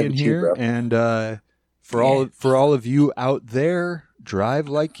for being here. And for all of you out there, drive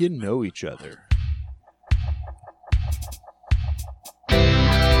like you know each other.